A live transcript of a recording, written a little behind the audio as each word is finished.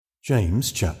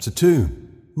James chapter 2.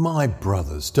 My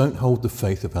brothers, don't hold the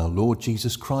faith of our Lord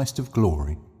Jesus Christ of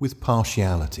glory with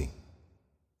partiality.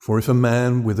 For if a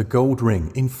man with a gold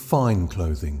ring in fine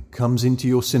clothing comes into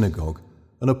your synagogue,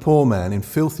 and a poor man in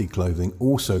filthy clothing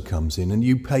also comes in, and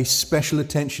you pay special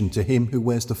attention to him who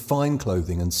wears the fine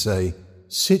clothing and say,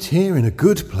 "Sit here in a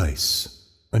good place,"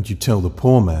 and you tell the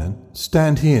poor man,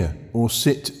 "Stand here," or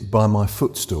 "Sit by my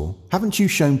footstool," haven't you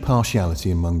shown partiality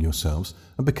among yourselves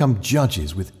and become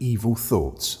judges with evil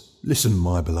thoughts? Listen,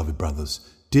 my beloved brothers,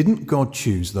 didn't God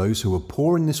choose those who are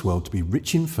poor in this world to be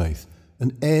rich in faith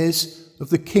and heirs of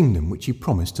the kingdom which he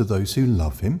promised to those who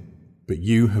love him? But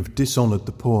you have dishonoured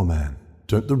the poor man.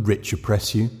 Don't the rich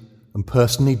oppress you and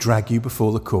personally drag you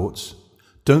before the courts?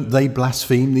 Don't they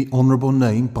blaspheme the honourable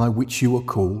name by which you are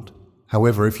called?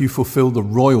 However, if you fulfil the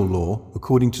royal law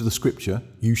according to the Scripture,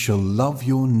 you shall love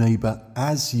your neighbour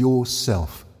as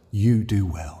yourself, you do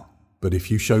well. But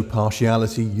if you show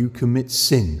partiality, you commit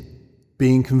sin,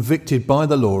 being convicted by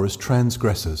the law as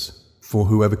transgressors. For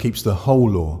whoever keeps the whole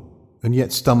law and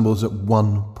yet stumbles at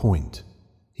one point,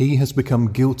 he has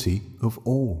become guilty of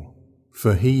all.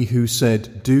 For he who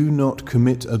said, "Do not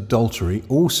commit adultery,"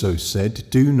 also said,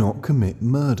 "Do not commit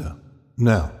murder."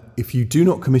 Now, if you do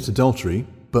not commit adultery,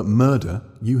 but murder,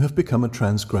 you have become a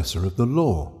transgressor of the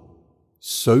law.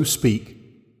 So speak,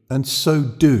 and so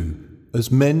do, as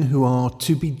men who are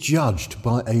to be judged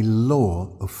by a law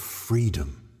of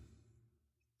freedom.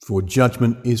 For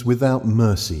judgment is without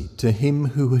mercy to him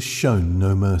who has shown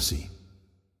no mercy.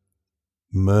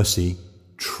 Mercy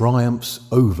triumphs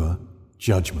over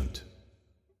judgment.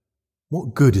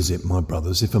 What good is it, my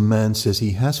brothers, if a man says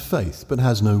he has faith but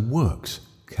has no works?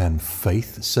 Can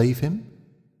faith save him?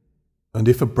 And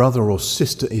if a brother or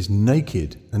sister is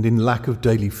naked and in lack of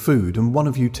daily food, and one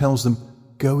of you tells them,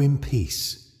 "Go in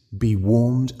peace, be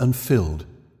warmed and filled,"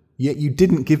 yet you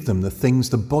didn't give them the things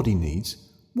the body needs,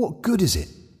 what good is it?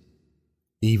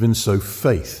 Even so,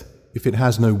 faith, if it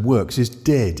has no works, is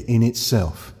dead in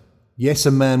itself. Yes,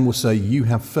 a man will say, "You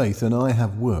have faith and I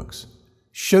have works."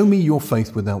 Show me your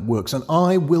faith without works, and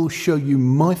I will show you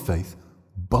my faith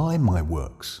by my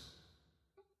works.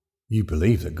 You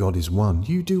believe that God is one.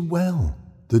 You do well.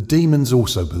 The demons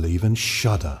also believe and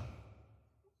shudder.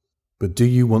 But do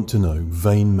you want to know,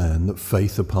 vain man, that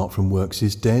faith apart from works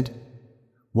is dead?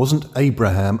 Wasn't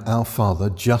Abraham, our father,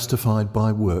 justified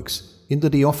by works in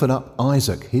that he offered up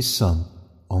Isaac, his son,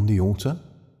 on the altar?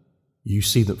 You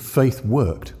see that faith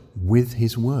worked with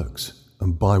his works,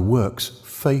 and by works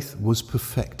faith was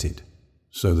perfected.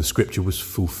 So the scripture was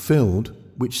fulfilled,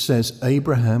 which says,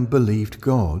 "Abraham believed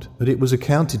God, that it was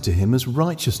accounted to him as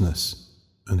righteousness,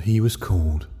 and he was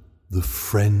called the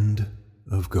friend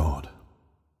of God."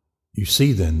 You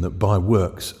see then that by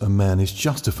works a man is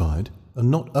justified, and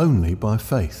not only by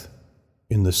faith.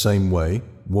 In the same way,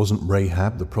 wasn't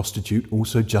Rahab the prostitute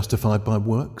also justified by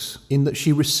works, in that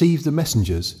she received the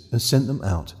messengers and sent them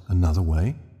out another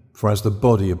way? For as the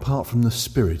body apart from the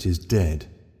spirit is dead,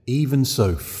 even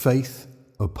so faith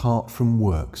apart from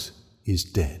works is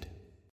dead.